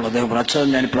കഴിഞ്ഞപ്പോൾ അദ്ദേഹം അച്ഛൻ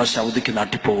ഞാൻ ഇപ്രാവശ്യം അവധിക്ക്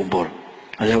നാട്ടിൽ പോകുമ്പോൾ,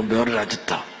 അദ്ദേഹം വേറെ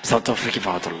രാജ്യത്താണ്, സൗത്ത് ആഫ്രിക്ക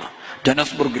ഭാഗത്തുള്ള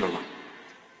ജോഹന്നാസ്ബർഗിലുള്ള.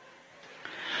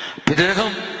 ഇദ്ദേഹം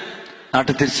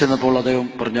നാട്ടിൽ തിരിച്ചു ചെന്നപ്പോൾ അദ്ദേഹം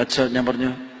പറഞ്ഞു, അച്ഛൻ, ഞാൻ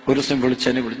പറഞ്ഞു ഒരു ദിവസം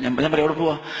വിളിച്ചതിനെ ഞാൻ പറയാം എവിടെ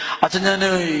പോവാ? അച്ഛൻ ഞാൻ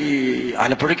ഈ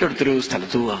ആലപ്പുഴയ്ക്ക് അടുത്തൊരു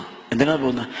സ്ഥലത്ത് പോവാ. എന്തിനാ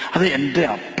പോകുന്നത്? അത് എൻ്റെ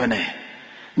അപ്പനെ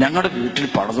ഞങ്ങളുടെ വീട്ടിൽ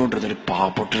പണിതുകൊണ്ടിരുന്നൊരു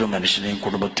പാവപ്പെട്ടൊരു മനുഷ്യനെയും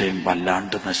കുടുംബത്തെയും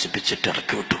വല്ലാണ്ട് നശിപ്പിച്ചിട്ട്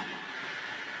ഇറക്കി വിട്ടു.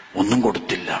 ഒന്നും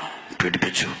കൊടുത്തില്ല,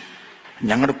 പീഡിപ്പിച്ചു.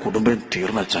 ഞങ്ങളുടെ കുടുംബം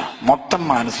തീർന്നച്ചാ, മൊത്തം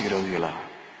മാനസിക രോഗികളാ.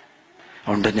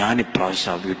 അതുകൊണ്ട് ഞാൻ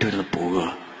ഇപ്രാവശ്യം ആ വീട്ടിൽ നിന്ന് പോവുക,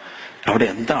 അവിടെ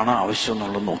എന്താണ് ആവശ്യം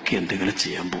എന്നുള്ളത് നോക്കി എന്തെങ്കിലും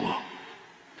ചെയ്യാൻ പോവുക.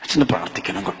 അച്ഛന്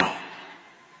പ്രാർത്ഥിക്കണം കേട്ടോ.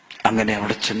 അങ്ങനെ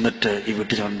അവിടെ ചെന്നിട്ട് ഈ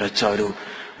വീട്ടിൽ ചെന്നുവെച്ച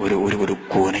ഒരു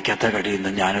കൂനയ്ക്കകത്ത കഴിയുന്ന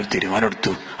ഞാനൊരു തീരുമാനം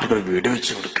എടുത്തു, അവർക്കൊരു വീട്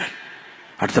വെച്ച് കൊടുക്കാൻ.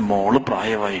 അടുത്ത മോള്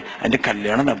പ്രായമായി, അതിന്റെ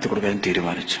കല്യാണം നടത്തി കൊടുക്കാൻ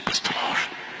തീരുമാനിച്ചു.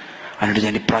 അതിനോട്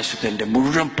ഞാൻ ഇപ്രാവശ്യത്തെ എൻ്റെ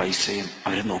മുഴുവൻ പൈസയും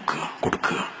അവരെ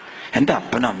കൊടുക്കുക. എൻ്റെ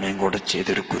അപ്പനും അമ്മയും കൂടെ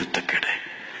ചെയ്തൊരു കുരുത്തക്കേട്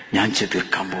ഞാൻ ചെയ്ത്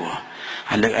തീർക്കാൻ പോവാ.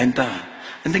 അല്ല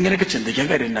എന്തെങ്കിലുമൊക്കെ ചിന്തിക്കാൻ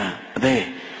കാര്യമില്ല. അതെ,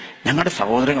 ഞങ്ങളുടെ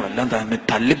സഹോദരങ്ങളെല്ലാം തന്നെ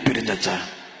തല്ലിപ്പിരിഞ്ഞച്ചാ.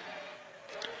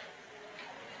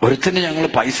 ഒരുത്തിന് ഞങ്ങൾ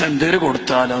പൈസ എന്തേലും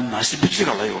കൊടുത്താലോ നശിപ്പിച്ച്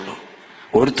കളയുള്ളൂ.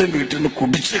 ഒരുത്തൻ വീട്ടിൽ നിന്ന്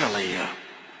കുടിച്ച് കളയുക.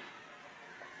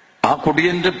 ആ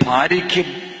കുടിയന്റെ ഭാര്യയ്ക്ക്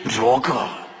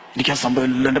രോഗമാണ്. എനിക്ക് ആ സംഭവം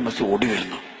എല്ലാം എൻ്റെ മനസ്സിൽ ഓടി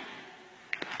വരുന്നു.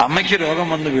 അമ്മയ്ക്ക് രോഗം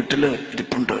വന്ന് വീട്ടില്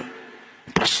ഇരിപ്പുണ്ട്.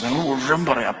 പ്രശ്നങ്ങൾ മുഴുവൻ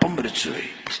പറയാം. അപ്പം മരിച്ചുപോയി.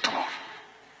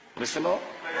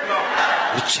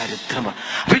 ഒരു ചരിത്രമാണ്.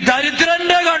 അപ്പൊ ഈ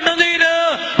ദരിദ്രന്റെ കണ്ണുനീര്,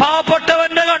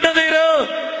 പാവപ്പെട്ടവന്റെ കണ്ണുനീര്,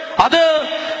 അത്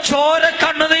ചോര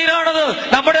കണ്ണുനീരാണത്.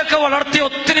 നമ്മുടെയൊക്കെ വളർത്തിയ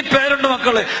ഒത്തിരി പേരുണ്ട്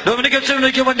മക്കള്. ഡൊമിനിക് അച്ഛൻ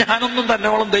വിളിക്കുമ്പോൾ ഞാനൊന്നും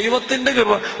തന്നോളം ദൈവത്തിന്റെ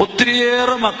കൃപ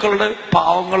ഒത്തിരിയേറെ മക്കളുടെ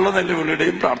പാവങ്ങളുടെ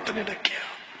നെല്ലുവിളിയുടെയും പ്രാർത്ഥനയുടെയൊക്കെയാണ്.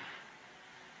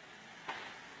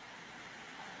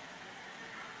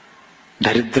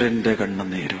 ദരിദ്രന്റെ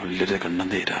കണ്ണുനീര് വലിയൊരു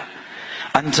കണ്ണുനീരാ.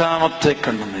 അഞ്ചാമത്തെ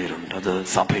കണ്ണുനീരുണ്ട്, അത്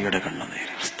സഭയുടെ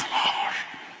കണ്ണുനീര്.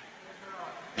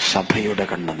 സഭയുടെ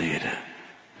കണ്ണുനീര്,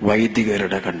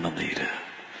 വൈദികരുടെ കണ്ണുനീര്,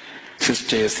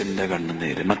 സിസ്റ്റേഴ്സിന്റെ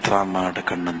കണ്ണുനീര്, മെത്രാന്മാരുടെ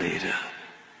കണ്ണുനീര്.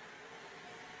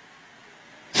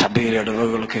 സഭയിലെ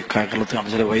ഇടവകളൊക്കെ കേരളത്തിൽ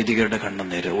ചില വൈദികരുടെ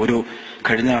കണ്ണുനീര്. ഒരു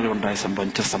കഴിഞ്ഞ ആളുണ്ടായ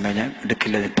സംഭവിച്ച സമയം ഞാൻ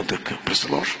എടുക്കില്ല, ഇപ്പം തീർക്കും.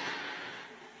 പ്രസലോഷ്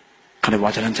കാരണം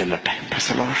വചനം ചെല്ലട്ടെ.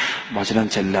 പ്രസലോഷ് വചനം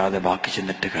ചെല്ലാതെ ബാക്കി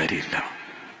ചെന്നിട്ട് കാര്യമില്ല.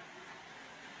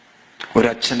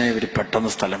 ഒരച്ഛനെ ഇവർ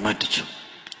പെട്ടെന്ന് സ്ഥലം മാറ്റിച്ചു.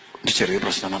 ഒരു ചെറിയ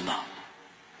പ്രശ്നം വന്ന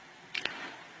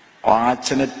ആ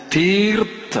അച്ഛനെ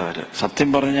തീർത്തവര്, സത്യം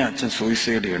പറഞ്ഞ അച്ഛൻ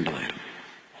സൂയിസൈഡ് ചെയ്യേണ്ടതായിരുന്നു.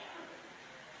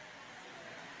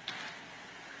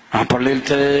 ആ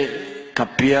പള്ളിയിലത്തെ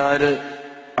കപ്പിയാര്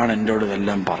ആണ് എന്നോട്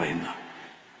ഇതെല്ലാം പറയുന്നത്.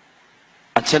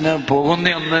 അച്ഛന്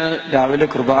പോകുന്ന അന്ന് രാവിലെ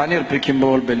കുർബാന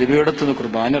അർപ്പിക്കുമ്പോൾ, ബലിപീഠത്തുനിന്ന്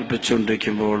കുർബാന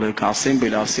അർപ്പിച്ചുകൊണ്ടിരിക്കുമ്പോൾ കാസയും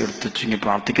ബിലാസയും എടുത്തിച്ച് ഇങ്ങനെ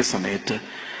പ്രാർത്ഥിക്കുന്ന സമയത്ത്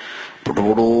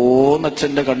പൊടുപൊടോന്ന്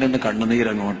അച്ഛന്റെ കണ്ണിൽ നിന്ന്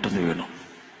കണ്ണുനീരങ്ങോട്ട് വീണു.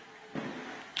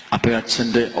 അപ്പൊ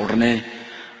അച്ഛന്റെ ഉടനെ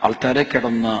ആൾക്കാരെ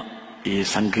കിടന്ന ഈ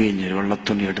സംഘിഞ്ഞ്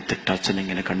വെള്ളത്തുണി എടുത്തിട്ട് അച്ഛൻ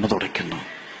ഇങ്ങനെ കണ്ണു തുടയ്ക്കുന്നു.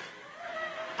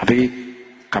 അപ്പൊ ഈ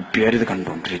കപ്പിയാരിത്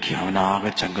കണ്ടുകൊണ്ടിരിക്കുക.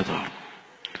 അവനാകെ ചങ്കതാണ്.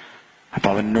 അപ്പൊ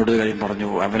അവനോട് കാര്യം പറഞ്ഞു.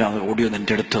 അവൻ ഓടി വന്ന്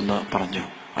എൻ്റെ അടുത്തൊന്ന് പറഞ്ഞു,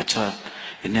 അച്ഛാ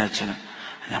എന്നെ അച്ഛന്.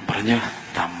 ഞാൻ പറഞ്ഞു,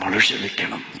 നമ്മൾ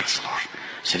ക്ഷമിക്കണം.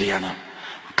 ശരിയാണ്,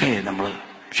 ഓക്കെ,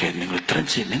 നിങ്ങൾ ഇത്രയും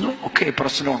ചെയ്യും, നിങ്ങൾ ഒക്കെ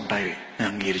പ്രശ്നം ഉണ്ടായി, ഞാൻ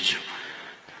അംഗീകരിച്ചു.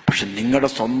 പക്ഷെ നിങ്ങളുടെ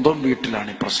സ്വന്തം വീട്ടിലാണ്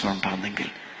ഈ പ്രശ്നം ഉണ്ടാകുന്നെങ്കിൽ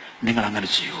നിങ്ങൾ അങ്ങനെ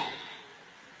ചെയ്യുമോ?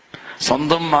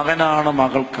 സ്വന്തം മകനാണ്,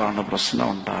 മകൾക്കാണ് പ്രശ്നം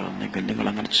ഉണ്ടാകുന്നെങ്കിൽ നിങ്ങൾ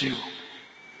അങ്ങനെ ചെയ്യുമോ?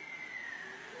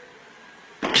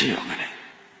 ചെയ്യോ? അങ്ങനെ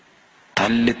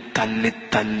തല്ലി തല്ലി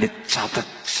തല്ലി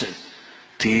ചതച്ച്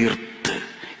തീർത്ത്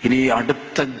ഇനി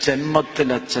അടുത്ത ജന്മത്തിൽ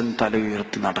അച്ഛൻ തല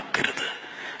ഉയർത്തി നടക്കരുത്.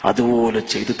 അതുപോലെ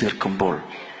ചെയ്തു തീർക്കുമ്പോൾ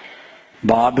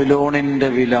ബാബിലോണിന്റെ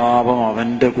വിലാപം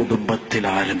അവന്റെ കുടുംബത്തിൽ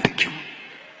ആരംഭിക്കും.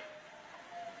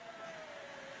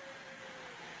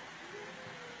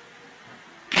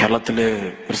 കേരളത്തില്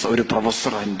ഒരു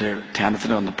പ്രൊഫസർ എൻ്റെ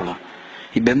ധ്യാനത്തിന് വന്നപ്പോഴാണ്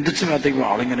ഈ ബന്ധിച്ച ഭാഗത്തേക്ക്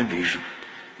ആളിങ്ങനെ വീഴും,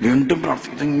 വീണ്ടും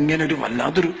പ്രാർത്ഥിക്കും. ഇതിങ്ങനെ ഒരു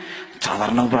വല്ലാതൊരു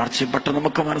സാധാരണ പ്രാർത്ഥിച്ചപ്പെട്ട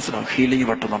നമുക്ക് മനസ്സിലാവും, ഹീലിംഗ്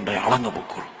പെട്ടെന്നുണ്ടായി ആളങ്ങ്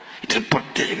പൊക്കോളൂ. ഇതൊരു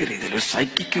പ്രത്യേക രീതിയിൽ ഒരു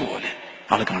സൈക്കിക്ക് പോലെ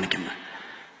ആള് കാണിക്കുന്നത്.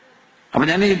 അപ്പൊ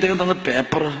ഞാൻ ഇദ്ദേഹം തന്ന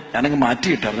പേപ്പർ ഞാനങ്ങ്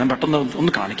മാറ്റിയിട്ടായിരുന്നു. ഞാൻ പെട്ടെന്ന്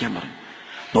ഒന്ന് കാണിക്കാൻ പറഞ്ഞു.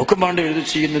 നോക്കുമ്പോണ്ട് എഴുതി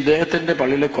ചെയ്യുന്ന ഇദ്ദേഹത്തിന്റെ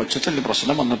പള്ളിയിലെ കൊച്ചച്ഛൻ്റെ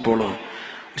പ്രശ്നം വന്നപ്പോൾ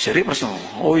ചെറിയ പ്രശ്നമോ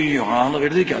ഓയ്യോ ആള്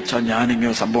എഴുതിക്കുക, അച്ഛാ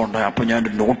ഞാനിങ്ങനെ സംഭവം ഉണ്ടായി. അപ്പൊ ഞാൻ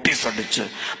നോട്ടീസ് അടിച്ച്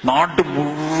നാട്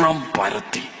മുഴുവൻ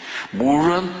പരത്തി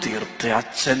മുഴുവൻ തീർത്ത്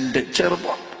അച്ഛന്റെ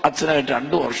അച്ഛനായിട്ട്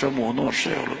 2 വർഷം 3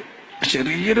 വർഷമേ ഉള്ളൂ,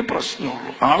 ചെറിയൊരു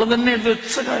പ്രശ്നമുള്ളൂ. ആള് തന്നെ എഴുതി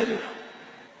വെച്ച കാര്യം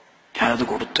ഞാനത്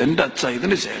കൊടുത്തു. എൻ്റെ അച്ഛ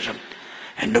ഇതിന് ശേഷം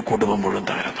എൻ്റെ കുടുംബം മുഴുവൻ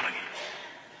തകരാൻ തുടങ്ങി.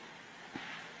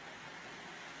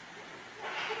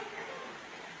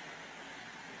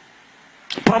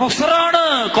 പ്രൊഫസറാണ്,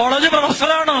 കോളേജ്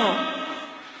പ്രൊഫസറാണ്.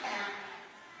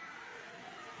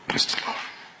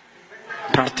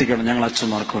 പ്രാർത്ഥിക്കണം. ഞങ്ങൾ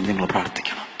അച്ഛന്മാർക്ക് വേണ്ടി നിങ്ങൾ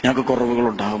പ്രാർത്ഥിക്കണം. ഞങ്ങൾക്ക് കുറവുകൾ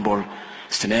ഉണ്ടാകുമ്പോൾ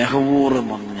സ്നേഹപൂർവ്വം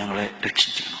വന്ന് ഞങ്ങളെ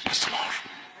രക്ഷിക്കണം.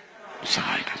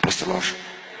 സഹായിക്കണം.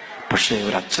 പക്ഷെ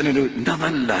ഒരു അച്ഛനൊരു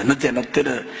ഇന്നതല്ല, ഇന്ന്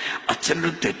ജനത്തിന്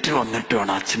അച്ഛനൊരു തെറ്റ് വന്നിട്ട്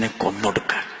വേണം അച്ഛനെ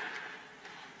കൊന്നൊടുക്കാൻ.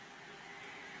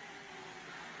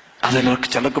 അതിനൊക്കെ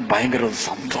ചിലർക്ക് ഭയങ്കര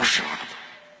സന്തോഷമാണ്.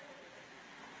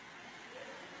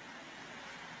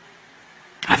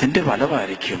 അതിന്റെ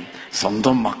ഫലമായിരിക്കും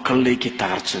സ്വന്തം മക്കളിലേക്ക്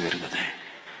തകർച്ച വരുന്നത്.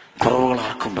 കുറവുകൾ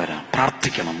ആർക്കും വരാം.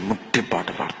 പ്രാർത്ഥിക്കണം,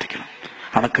 മുട്ടിപ്പാട്ട് പ്രാർത്ഥിക്കണം.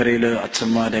 അണക്കരയിൽ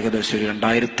അച്ഛന്മാർ ഏകദേശം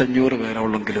 2500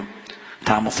 പേരോളെങ്കിലും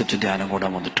താമസിച്ച് ധ്യാനം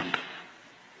കൂടാൻ വന്നിട്ടുണ്ട്.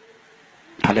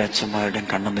 പല അച്ഛന്മാരുടെയും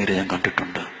കണ്ണുനീര് ഞാൻ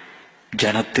കണ്ടിട്ടുണ്ട്.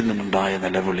 ജനത്തിൽ നിന്നുണ്ടായ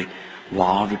നിലവിളി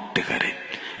വാവിട്ട് കരയും.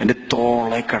 എൻ്റെ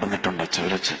തോളെ കടന്നിട്ടുണ്ട്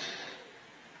ഒരച്ഛൻ.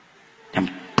 ഞാൻ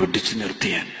പിടിച്ചു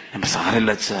നിർത്തിയാൻ ഞാൻ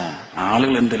സാരല്ല അച്ഛ,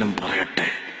 ആളുകൾ എന്തെങ്കിലും പറയട്ടെ,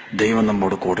 ദൈവം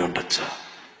നമ്മോട് കൂടെ ഉണ്ട് അച്ഛ.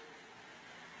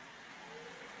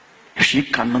 പക്ഷെ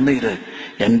ഈ കണ്ണുനീര്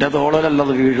എന്റെ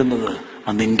തോളലല്ലത് വീഴുന്നത്,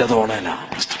 അത് നിന്റെ തോളല.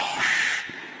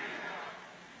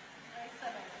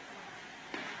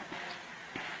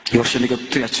 ഈ വർഷം എനിക്ക്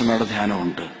ഒത്തിരി അച്ഛന്മാരുടെ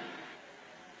ധ്യാനമുണ്ട്.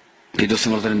 ഈ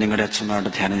ദിവസങ്ങളിൽ തന്നെ നിങ്ങളുടെ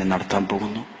അച്ഛന്മാരുടെ ധ്യാനം ഞാൻ നടത്താൻ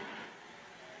പോകുന്നു.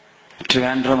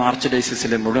 ട്രിവാൻഡ്രം ആർച്ച്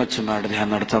ഡയസിസിലെ മുഴുവൻ അച്ഛന്മാരുടെ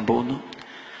ധ്യാനം നടത്താൻ പോകുന്നു.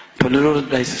 പുനലൂർ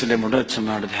ഡയസിസിലെ മുഴുവൻ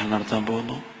അച്ഛന്മാരുടെ ധ്യാനം നടത്താൻ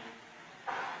പോകുന്നു.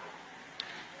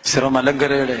 സിറോ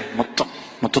മലങ്കരയുടെ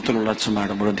മൊത്തത്തിലുള്ള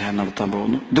അച്ഛന്മാരുടെ മുഴുവൻ ധ്യാനം നടത്താൻ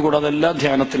പോകുന്നു. ഇതുകൂടാതെ എല്ലാ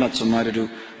ധ്യാനത്തിലും അച്ഛന്മാരൊരു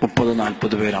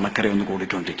 30-40 പേര് അണക്കരയൊന്ന്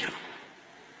കൂടിക്കൊണ്ടിരിക്കുകയാണ്.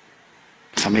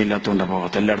 സമയമില്ലാത്തതുകൊണ്ട്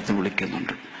പോകാത്ത എല്ലായിടത്തും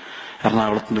വിളിക്കുന്നുണ്ട്.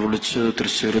 എറണാകുളത്ത് നിന്ന് വിളിച്ച്,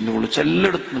 തൃശ്ശൂരിൽ നിന്ന് വിളിച്ച്,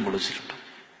 എല്ലായിടത്തും നിന്ന് വിളിച്ചിട്ടുണ്ട്.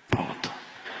 പോകത്ത്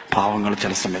പാവങ്ങൾ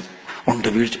ചില സമയത്ത് ഉണ്ട്,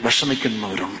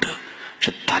 വിഷമിക്കുന്നവരുണ്ട്.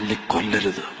 പക്ഷെ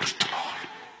തല്ലിക്കൊല്ലരുത്.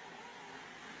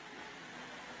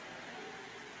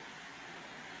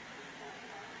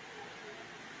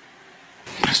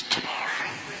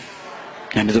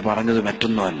 ഞാനിത് പറഞ്ഞത്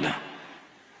മറ്റൊന്നുമല്ല,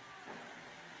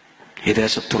 ഈ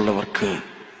ദേശത്തുള്ളവർക്ക്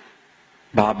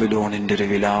ബാബിലോണിന്റെ ഒരു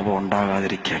വിലാപം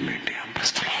ഉണ്ടാകാതിരിക്കാൻ വേണ്ടിയാണ്.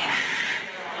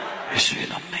 യേശുവേ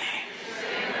നന്ദി.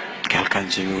 കേൾക്കാൻ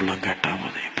ചെവിയുള്ള കേട്ടാൽ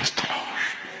മതി.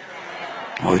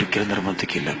 ഒരിക്കലും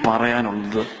നിർബന്ധിക്കില്ല.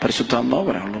 പറയാനുള്ളത് പരിശുദ്ധാത്മാവ്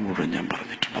പറയാനുള്ളത് മുഴുവൻ ഞാൻ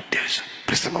പറഞ്ഞിട്ടുണ്ട്. അത്യാവശ്യം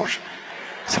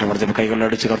സർവ്വ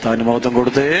കൈകളിലടിച്ച് കർത്താവിന് മഹത്വം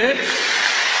കൊടുത്തേ.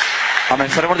 ആമേൻ.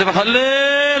 സർവ്വ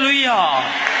ഹല്ലേലൂയ,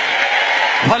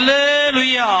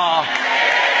 ഹല്ലേലൂയ,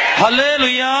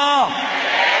 ഹല്ലേലൂയ.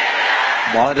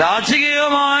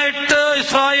 രാജകീയമായിട്ട്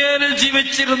ഇസ്രായേലിൽ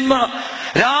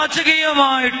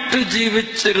രാജകീയമായിട്ട്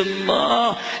ജീവിച്ചിരുന്ന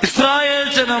ഇസ്രായേൽ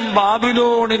ജനം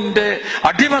ബാബിലോണിന്റെ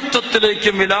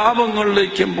അടിമത്തത്തിലേക്കും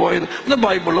വിലാപങ്ങളിലേക്കും പോയത് ഒന്ന്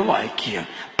ബൈബിള് വായിക്കുക.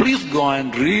 Please go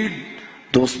and read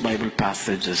those Bible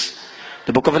passages.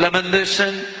 The book of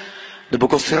lamentation, the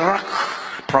book of Sirach,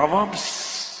 പ്രൊവർബ്സ്,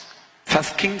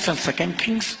 first Kings and second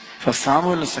Kings, first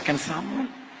Samuel and second Samuel.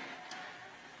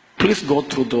 Please go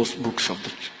through those books of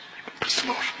the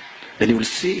Bible. Then you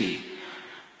will see.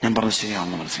 ഞാൻ പറഞ്ഞത്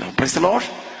ശരിയാണെന്ന് മനസ്സിലാവും. Praise the Lord.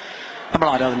 നമ്മൾ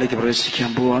ആരാധനയിലേക്ക് പ്രവേശിക്കാൻ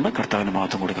പോവാണ്. കർത്താവിന്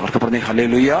മഹത്വം കൊടുക്കുക. അവർക്ക് പറഞ്ഞേ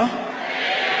ഹല്ലേലൂയ.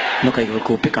 കൈകൾ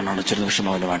കൂപ്പി കണ്ണടച്ചൊരു നിമിഷം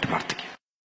മൗനമായിട്ട് പ്രാർത്ഥിക്കും.